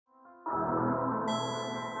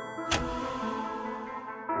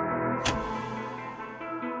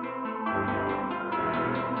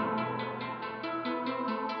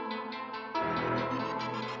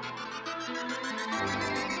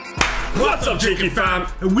What's up, Cheeky fam?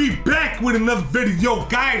 And we back with another video,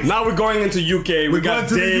 guys. Now we're going into UK. We got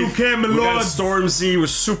Dave, the UK, my we got lords. Stormzy. We're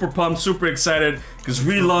super pumped, super excited because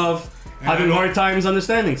we love having hard times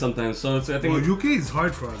understanding sometimes. So it's, I think. Well, UK is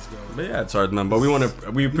hard for us, bro. But yeah, it's hard, man. But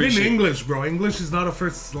we appreciate English, bro. English is not a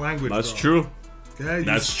first language. That's bro. true. Okay,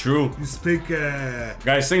 that's true. You speak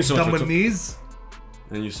guys, thanks so much. Japanese.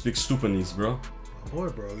 And you speak Stupanese, bro. Oh, boy,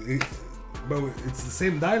 bro. But it's the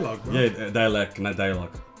same dialogue, bro. Yeah, dialect, not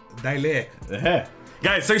dialogue. Dialect. Yeah.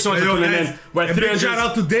 Guys, thanks so much for tuning in. We're big shout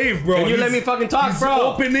out to Dave, bro. Can you let me fucking talk,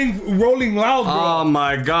 bro? Opening, rolling loud, bro. Oh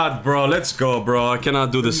my god, bro. Let's go, bro. I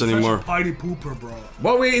cannot do this anymore. Such a party pooper, bro.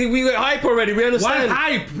 Well, we hype already. We understand. What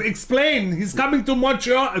hype? Explain. He's coming to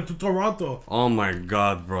Montreal, to Toronto. Oh my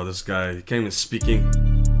god, bro. This guy he came in speaking.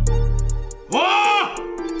 Oh!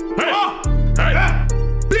 Hey! Oh! Hey!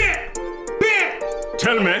 Beer!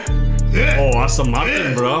 Tell me. Yeah. Oh, that's a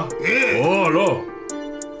Martin, bro. Yeah. Oh, no.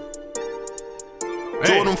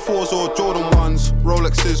 Hey. Jordan 4s or Jordan 1s,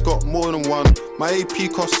 Rolexes got more than one. My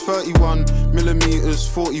AP costs 31 millimeters,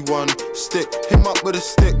 41. Stick him up with a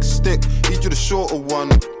stick. Need you the shorter one.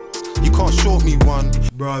 You can't short me one.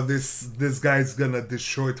 Bro, this guy's gonna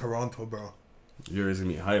destroy Toronto, bro. You're gonna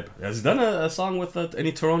be hype. Has he done a song with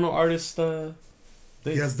any Toronto artist?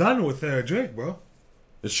 He has done with Drake, bro.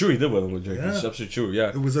 It's true, he did with Drake. Yeah. It's absolutely true. Yeah.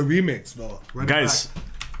 It was a remix, bro. Right guys, back.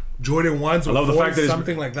 Jordan 1s or I love the fact that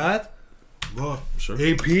something like that. Bro, sure.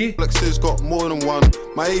 AP Rolexes got more than one.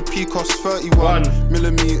 My AP costs 31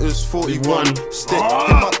 millimeters, 41. Stick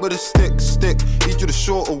him up with a stick. Need you the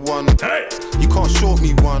shorter one. Hey. You can't short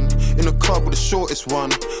me one. In the club with the shortest one.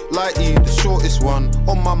 Lighty, the shortest one.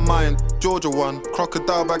 On my mind, Georgia one.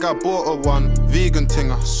 Crocodile bag, I bought her one. Vegan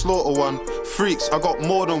ting, I slaughter one. Freaks, I got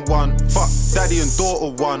more than one. Fuck, daddy and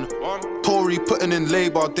daughter one. Tory putting in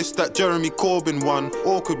labour, this that Jeremy Corbyn one.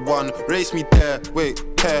 Awkward one, race me there, wait,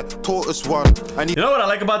 care, tortoise one. You know what I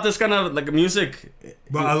like about this kind of like music?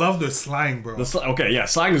 But I love the slang, bro. Okay, yeah,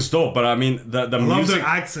 slang is dope, but I mean the I music, love the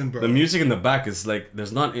accent, bro. The music in the back is like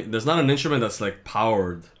there's not an instrument that's like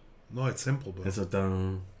powered. No, it's simple, bro. It's a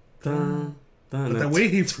dun dun dun. But the way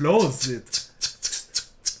he flows it,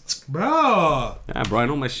 bro. Yeah, bro, I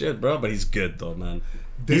know my shit, bro. But he's good though, man.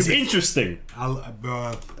 He's interesting.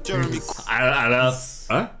 Bro. Jeremy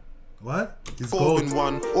Huh? What? He's Corbyn gold.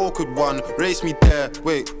 one, awkward one, race me there,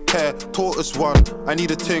 wait, care, tortoise one. I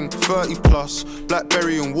need a ting, 30 plus,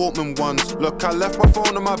 Blackberry and Walkman ones. Look, I left my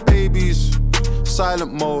phone and my babies.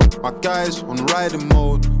 Silent mode, my guys on riding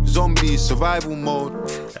mode. Zombies, survival mode.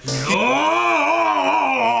 Oh!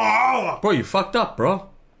 Bro, you fucked up, bro.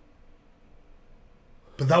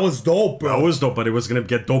 But that was dope, bro. That was dope, but it was gonna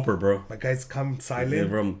get doper, bro. My guys come silent. Yeah,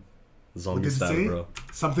 from zombie style, bro.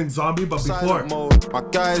 Something zombie, but Silent before. mode, my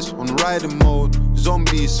guys on riding mode.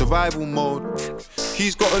 Zombies, survival mode.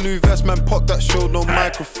 He's got a new vest, man, pop that show, no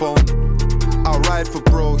microphone. I'll ride for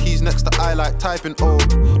bro, he's next to I like typing O.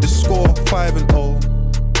 The score 5-0,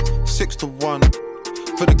 6-1.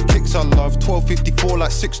 For the kicks I love, 12.54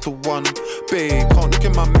 like 6-1. Babe, can't look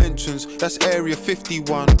in my mentions, that's area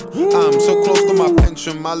 51. I'm so close to my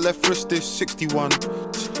pension, my left wrist is 61.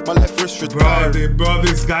 My left wrist retired. Bro,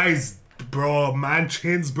 these guys, bro,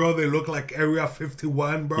 mansions, bro, they look like area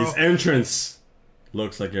 51, bro. His entrance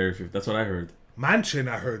looks like Area 50. That's what I heard. Mansion,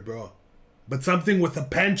 I heard, bro. But something with a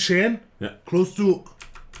pension, yeah, close to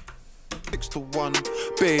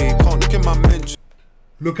 6-1. Babe, can't look in my mention.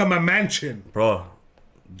 Look at my mansion, bro.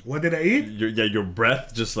 What did I eat? Your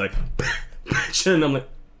breath just like and I'm like,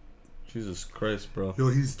 Jesus Christ, bro. Yo,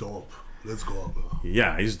 he's dope. Let's go, bro.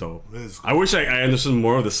 Yeah, he's dope. Let's go. I wish I understood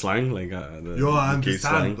more of the slang, like Yo, I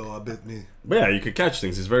understand though, a bit me. But yeah, you could catch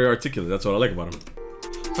things. He's very articulate. That's what I like about him.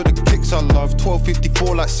 For the kicks I love,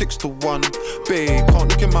 12.54 like 6-1. Babe, can't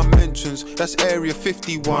look in my mentions, that's area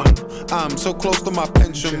 51. I'm so close to my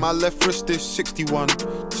pension, my left wrist is 61.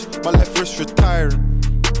 My left wrist retired.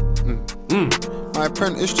 My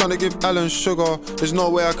apprentice trying to give Alan sugar. There's no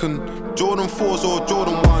way I can. Jordan 4s or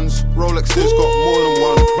Jordan 1s. Rolexes got more than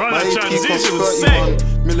one. Bro, my that AP transition was costs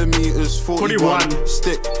 31 millimeters, 41.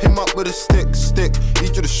 Stick him up with a stick.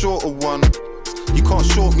 Need you the shorter one. You can't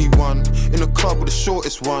short me one. In the club with the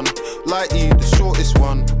shortest one. Lighty, the shortest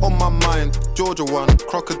one. On my mind, Georgia one.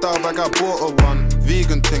 Crocodile bag, I bought her one.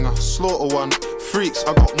 Vegan ting, I slaughter one. Freaks,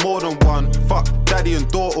 I got more than one. Fuck, daddy and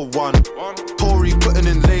daughter one. Tory putting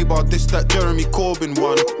in labour, this that Jeremy Corbyn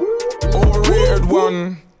one. Overrated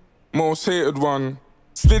one, most hated one.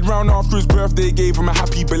 Slid round after his birthday, gave him a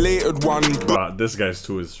happy belated one. Bro, this guy's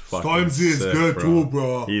too is fucking Stormzy is sick, good bro. too,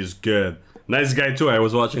 bro. He's good. Nice guy too. I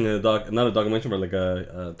was watching a not a documentary, but like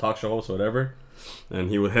a talk show host or whatever.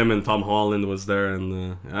 And him and Tom Holland was there,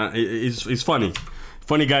 and he's funny.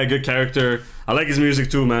 Funny guy, good character. I like his music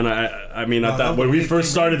too, man. I mean, at that when we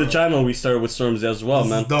first started the channel, we started with Stormzy as well,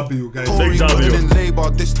 man. W, guys. Big W.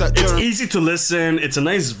 It's easy to listen. It's a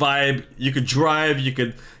nice vibe. You could drive. You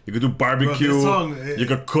could do barbecue. Bro, song, you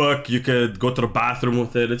could cook. You could go to the bathroom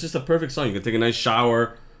with it. It's just a perfect song. You can take a nice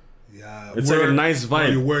shower. Yeah, it's like a nice vibe.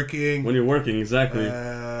 When you're working. When you're working, exactly.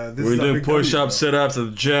 This when you're doing push-ups, sit-ups at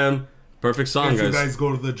the gym. Perfect song, if guys. you guys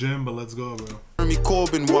go to the gym, but let's go, bro.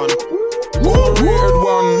 Corbin one. Overrated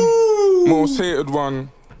one, most hated one.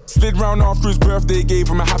 Slid round after his birthday, gave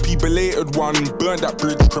him a happy belated one. Burned that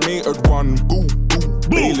bridge, cremated one. Boo, boo,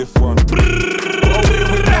 bailiff one. Got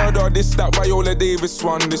away with murder, this, that Viola Davis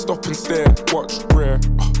one. They stop and stare, watch, rare,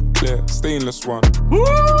 clear, stainless one.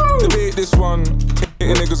 Debate this one,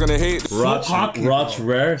 hating niggas gonna hate this. Watch,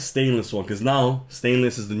 rare, stainless one. Cause now,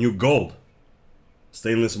 stainless is the new gold.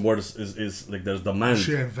 Stainless more is like there's demand. We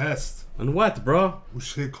should invest. And what, bro? We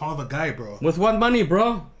should call the guy, bro. With what money,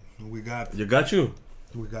 bro? We got you. Got you.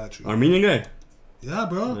 We got you. Armenian guy. Yeah,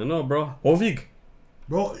 bro. I know, bro. Hovig.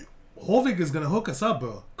 Bro, Hovig is gonna hook us up,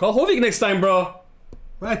 bro. Call Hovig next time, bro.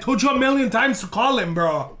 I told you a million times to call him,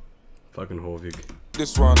 bro. Fucking Hovig.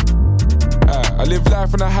 This one. I live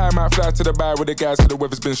life on a high, might fly to the bar with the guys cause the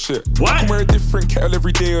weather's been shit. What? I can wear a different kettle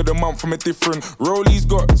every day of the month from a different. Rolly's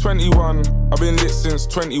got 21. I've been lit since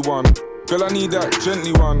 21. Girl, I need that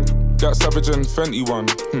gently one. That Savage and Fenty one.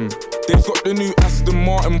 They've got the new Aston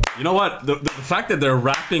Martin. You know what? The fact that they're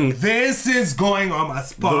rapping. This is going on my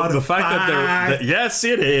Spotify. The fact that they're. Yes,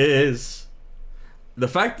 it is. The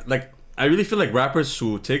fact, like, I really feel like rappers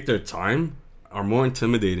who take their time are more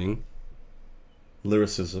intimidating.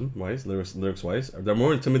 Lyrics-wise, they're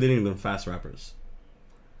more intimidating than fast rappers.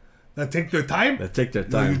 That take their time? That take their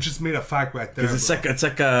time. No, you just made a fact right there. Because it's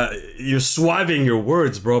like you're suaving your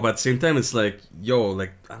words, bro. But at the same time, it's like, yo,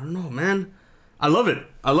 like I don't know, man. I love it,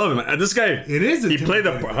 man. And this guy, it is. He played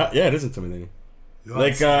the yeah, it is intimidating.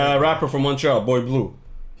 Like a rapper from Montreal, Boy Blue.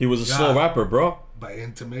 He was a slow rapper, bro. By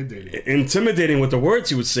intimidating. Intimidating with the words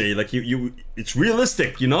he would say. Like it's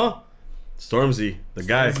realistic, you know. Stormzy, the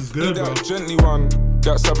guy. This is good, bro. That gently one,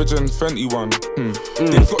 that Savage and Fenty one.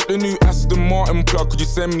 They've got the new Aston Martin plug. Could you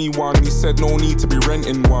send me one? He said no need to be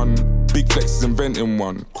renting one. Big Flex is inventing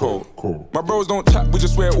one. Cool. My bros don't chat, we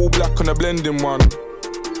just wear all black on a blending one.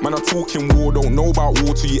 Man, I'm talking war, don't know about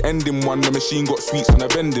war till you ending one. The machine got sweets on a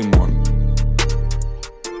vending one.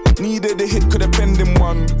 Needed a hit, could have penned him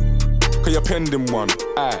one. Cause you're pending one.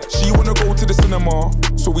 She wanna go to the cinema,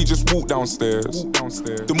 so we just walk downstairs.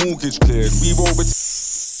 The mortgage cleared, we've over.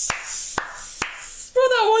 Bro,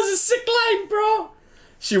 that was a sick line, bro.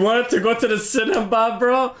 She wanted to go to the cinema,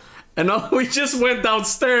 bro, and we just went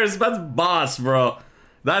downstairs. That's boss, bro.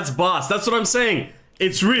 That's boss. That's what I'm saying.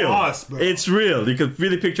 It's real. Boss, bro. It's real. You could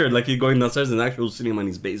really picture it like you're going downstairs in an actual cinema in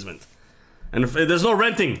his basement. And if there's no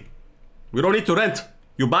renting, we don't need to rent.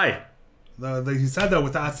 You buy. He said that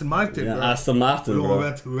with Aston Martin, yeah, bro. Aston Martin, we bro. don't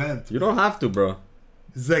have to rent. You don't have to, bro.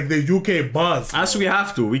 It's like the UK buzz. As we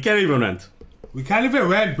have to. We can't even rent. We can't even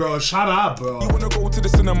rent, bro. Shut up, bro. You wanna go to the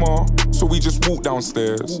cinema, so we just walk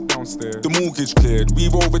downstairs. The mortgage cleared,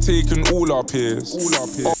 we've overtaken all our peers.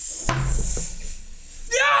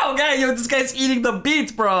 Yo, this guy's eating the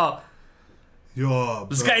beat, bro. Yo, bro.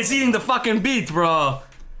 This guy's eating the fucking beat, bro.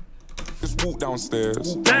 Just walk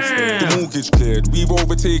downstairs. Damn. The mortgage cleared, we've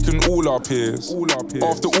overtaken all our peers.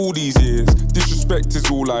 After all these years, disrespect is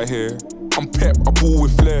all I hear. I'm pep, I ball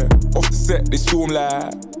with flair. Off the set, they storm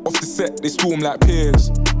like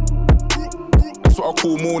peers. That's what I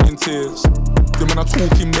call morning tears. Them men are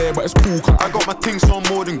talking there, but it's cool. I got my things on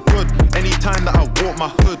more than good. Anytime that I walk my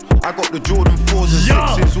hood, I got the Jordan 4s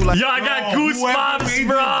and 6s. I got goosebumps,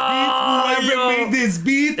 bro. Whoever made this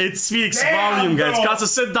beat, it speaks volume, guys. Got to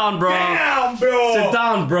sit down, bro. Damn, bro. Sit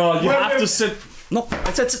down, bro. You have to sit. No,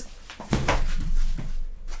 I said sit.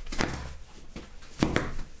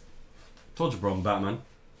 Told you, bro, I'm Batman.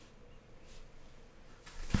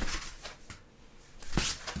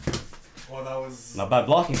 Oh, that was not bad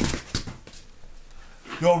blocking.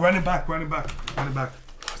 Yo, run it back.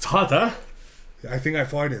 It's hot, huh? I think I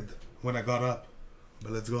farted when I got up.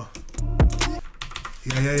 But let's go.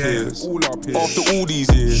 Yeah. All our peers. After all these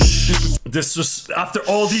years. After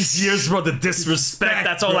all these years, bro, the disrespect,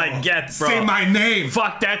 that's all I get, bro. Say my name.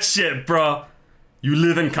 Fuck that shit, bro. You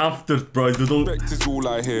live in comfort, bro. You don't. Respect is all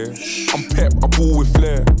I hear. I'm pep, I ball with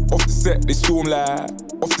flair. Off the set, they storm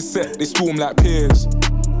like peers.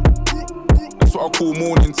 That's what I call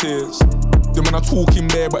morning tears. Them men are talking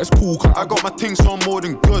there, but it's cool. I got my things on more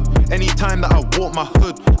than good. Anytime that I walk my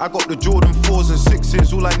hood, I got the Jordan 4s and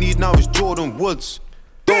 6s. All I need now is Jordan Woods.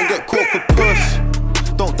 Don't get caught for puss.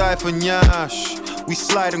 don't die for nyash. We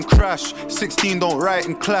slide and crash. 16 don't write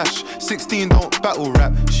and clash. 16 don't battle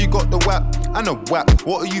rap. She got the whap and a whap.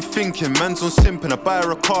 What are you thinking? Man's on simping. I buy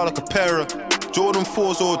her a car like a pair of Jordan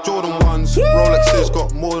 4s or Jordan 1s. Rolexes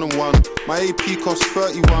got more than one. My AP costs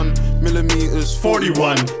 31 millimeters,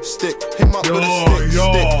 41. Stick, him up with a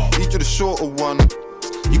stick. Need you the shorter one.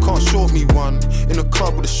 You can't short me one. In a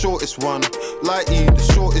club with the shortest one. Lighty,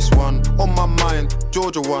 the shortest one. On my mind,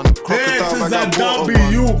 Georgia one. This is a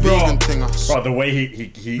W, bro. Bro, the way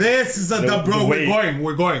he This is a W, bro.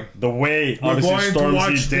 We're going. The way, obviously,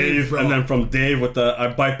 Stormzy, Dave, and then from Dave with the I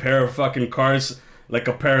buy pair of fucking cars, like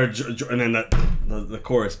a pair of, and then the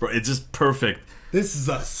chorus, bro. It's just perfect. This is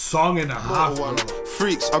a song and a half, bro.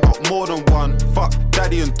 Freaks, I got more than one. Fuck,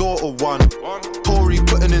 daddy and daughter one. Tory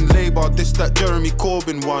putting in labour, this that Jeremy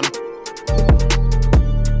Corbyn one.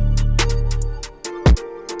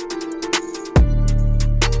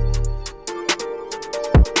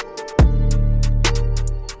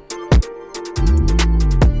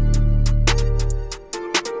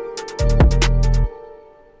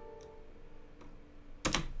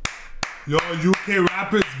 Yo, UK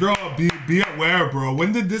rappers, bro, be aware, bro.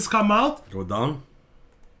 When did this come out? Go down.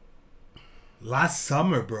 Last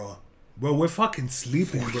summer, bro. Bro, we're fucking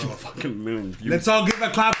sleeping, bro. Fucking Let's all give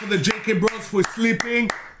a clap for the JK Bros for sleeping.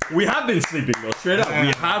 We have been sleeping, though. Straight up,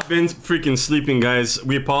 we have been freaking sleeping, guys.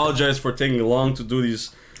 We apologize for taking long to do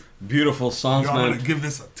these beautiful songs, Yo, man. I'm gonna give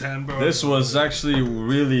this a 10, bro. This was actually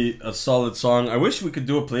really a solid song. I wish we could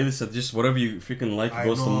do a playlist of just whatever you freaking like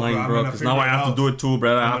goes to mind, bro. Because now I have to do it too,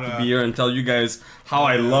 bro. I have to be here and tell you guys how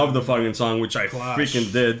I love the fucking song, which I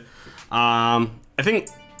freaking did. I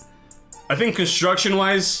think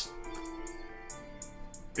construction-wise,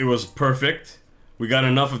 it was perfect. We got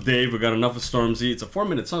enough of Dave. We got enough of Stormzy. It's a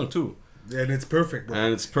 4-minute song too. And it's perfect, bro.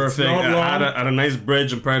 And it's perfect. It had a nice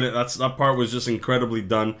bridge, and that part was just incredibly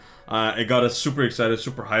done. It got us super excited,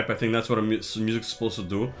 super hype. I think that's what music's supposed to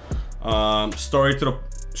do. Story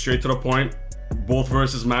straight to the point. Both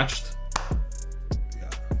verses matched. Yeah.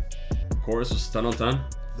 Chorus was 10 on 10.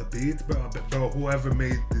 The beat, bro, whoever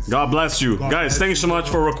made this. God bless you. Guys, thank you so much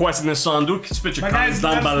for requesting this song. Do spit your comments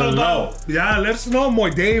down below. Yeah, let us know. More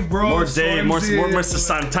Dave, bro. More Dave, more Mr.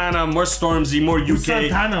 Santana, more Stormzy, more UK. Who's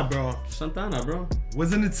Santana, bro? Santana, bro.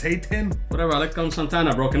 Wasn't it Satan? Whatever, I like calling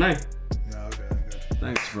Santana, bro. Can I? Yeah, okay.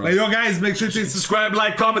 Thanks, bro. Hey, yo, guys, make sure to subscribe,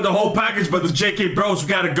 like, comment, the whole package. But the JK Bros, we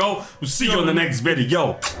gotta go. We'll see you in the next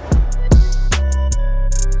video.